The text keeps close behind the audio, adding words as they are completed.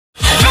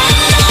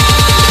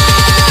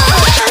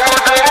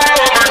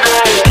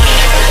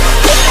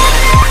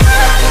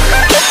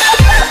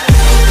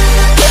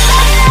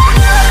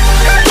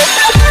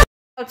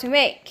to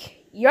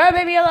make Your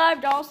Baby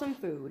Alive doll some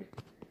food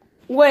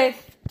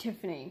with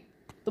Tiffany,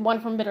 the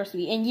one from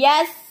Bittersweet. And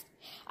yes,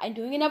 I'm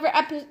doing another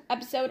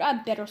episode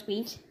of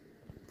Bittersweet.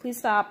 Please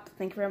stop.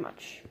 Thank you very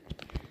much.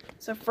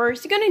 So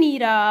first, you're gonna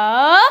need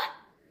a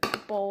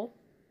bowl,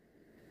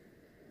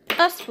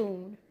 a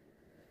spoon,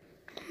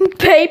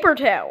 paper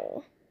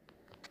towel.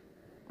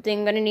 Then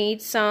you're gonna need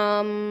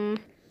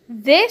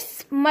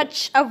this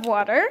much of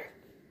water.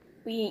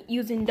 We ain't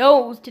using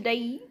those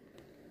today.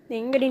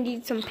 Then you're gonna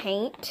need some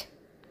paint,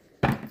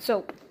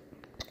 soap,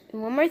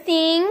 and one more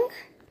thing,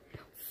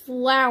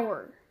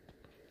 flour.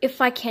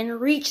 If I can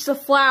reach the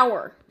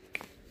flour.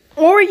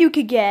 Or you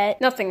could get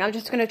nothing. I'm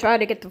just gonna try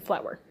to get the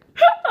flour.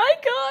 I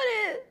got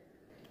it.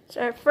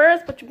 So at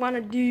first, what you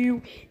wanna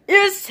do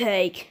is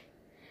take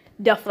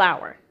the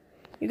flour.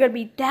 You're gonna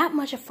be that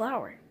much of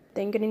flour.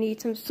 Then you're gonna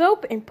need some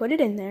soap and put it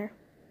in there.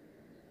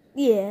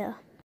 Yeah.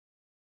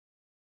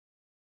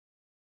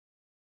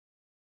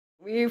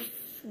 We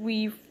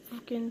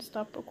fucking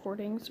stopped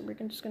recording, so we're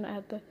just gonna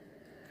add the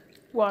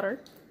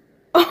water.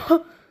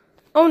 Oh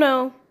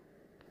no.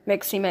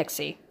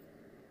 Mixy.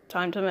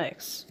 Time to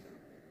mix.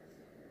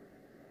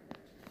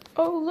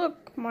 Oh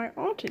look, my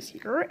aunt is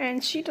here,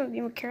 and she doesn't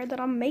even care that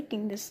I'm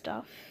making this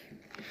stuff.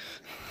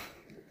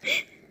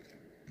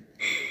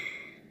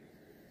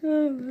 So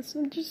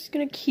I'm just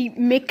gonna keep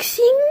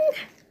mixing.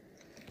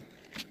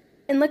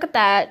 And look at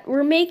that,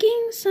 we're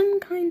making some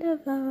kind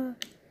of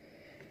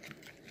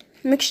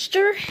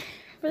mixture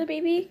for the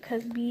baby,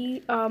 because yeah,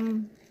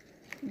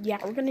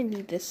 we're gonna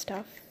need this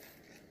stuff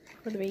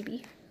for the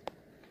baby.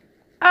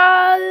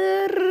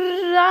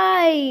 Alright,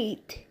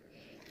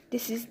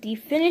 this is the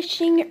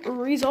finishing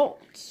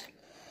result.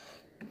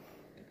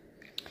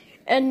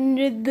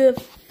 And the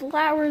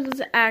flour is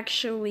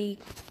actually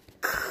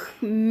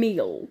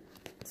meal,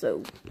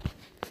 so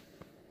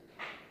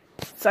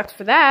sucks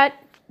for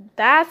that.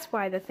 That's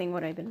why the thing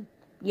would have been,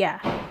 yeah.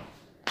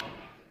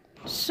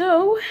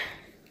 So,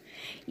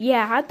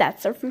 yeah,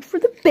 that's our food for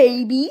the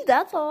baby.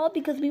 That's all,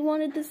 because we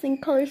wanted this in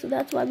color, so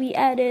that's why we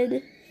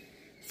added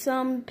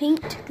some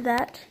paint to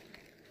that.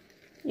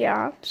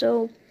 Yeah,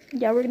 so,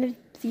 yeah, we're gonna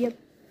see if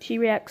she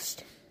reacts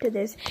to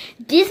this.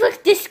 This looks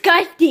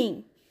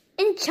disgusting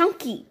and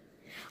chunky.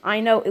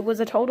 I know, it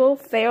was a total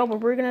fail, but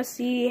we're gonna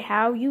see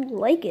how you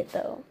like it,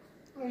 though.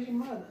 Where's your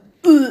mother?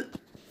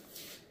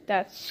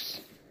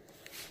 That's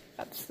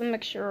the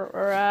mixture.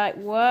 Alright,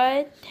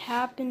 what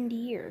happened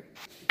here?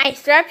 I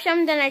strapped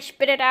some, then I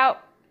spit it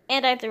out,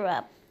 and I threw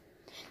up.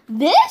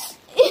 This?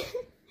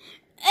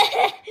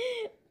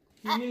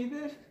 You need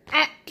this?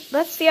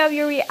 Let's see how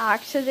you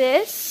react to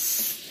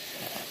this.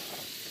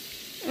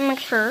 Make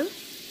sure.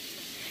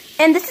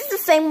 And this is the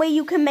same way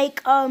you can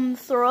make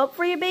throw up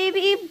for your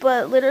baby,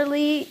 but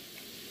literally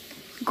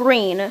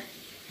green.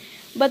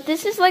 But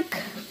this is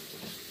like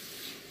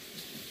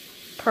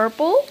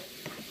purple.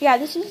 Yeah,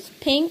 this is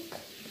pink.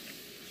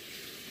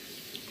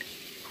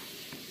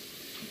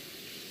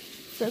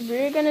 So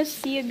we're gonna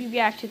see if you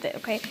react to that,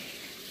 okay?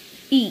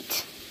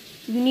 Eat.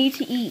 You need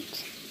to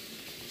eat.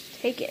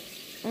 Take it.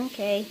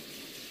 Okay.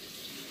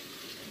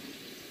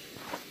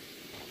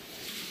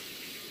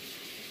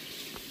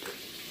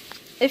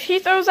 If she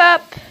throws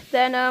up,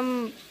 then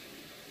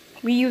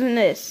we using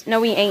this. No,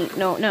 we ain't.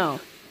 No.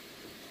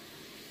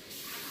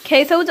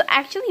 Okay, so it's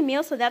actually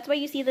meal, so that's why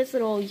you see this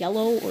little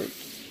yellow or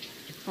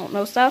I don't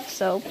know stuff.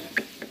 So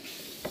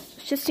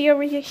let's just see how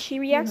she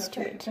reacts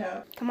to it.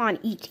 Come on,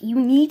 eat. You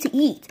need to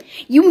eat.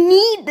 You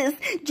need this.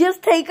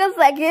 Just take a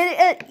second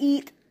and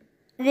eat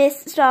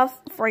this stuff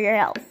for your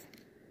health.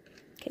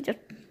 Okay, just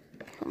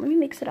let me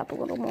mix it up a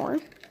little more.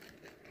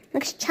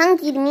 Looks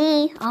chunky to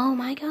me. Oh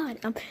my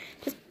god.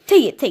 Just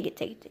take it.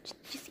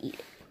 Just eat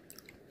it.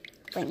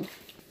 Bling.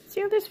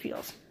 See how this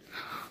feels.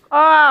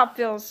 Oh, it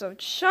feels so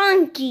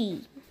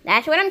chunky.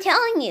 That's what I'm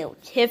telling you.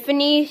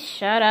 Tiffany,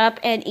 shut up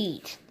and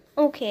eat.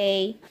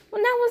 Okay.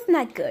 Well, that wasn't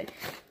that good.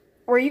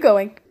 Where are you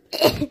going?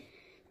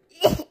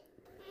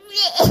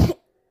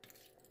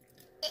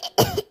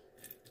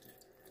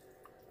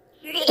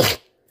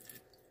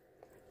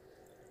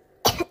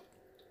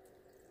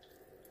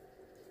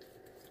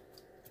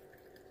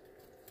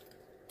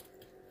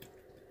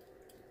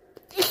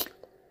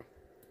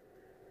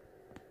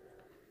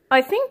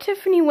 I think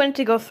Tiffany went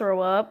to go throw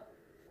up.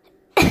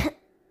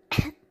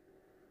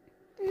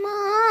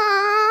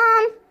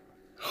 Mom!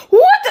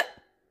 What the?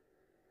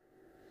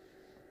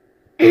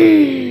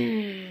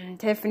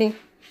 Tiffany.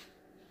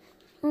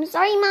 I'm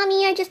sorry,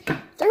 Mommy. I just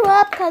threw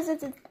up because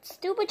it's a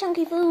stupid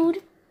chunky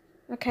food.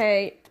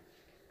 Okay.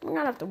 I'm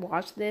gonna have to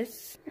watch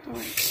this.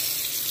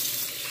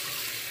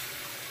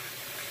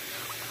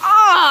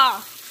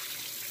 Ah!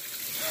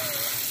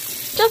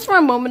 Just for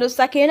a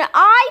second,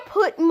 I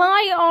put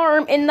my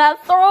arm in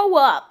that throw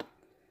up.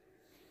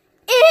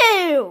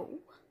 Ew!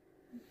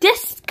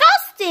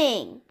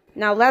 Disgusting!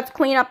 Now let's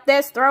clean up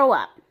this throw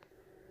up.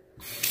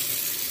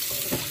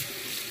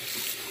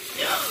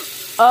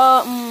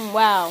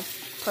 Wow.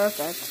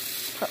 Perfect.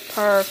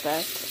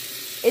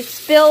 Perfect. It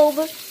spilled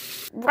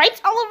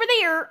right all over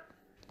there.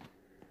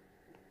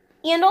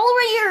 And all over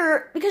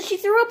here, because she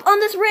threw up on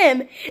this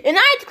rim, and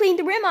I had to clean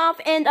the rim off,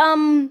 and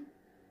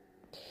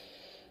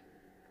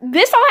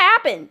this all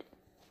happened.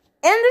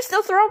 And there's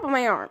still throw up on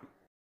my arm.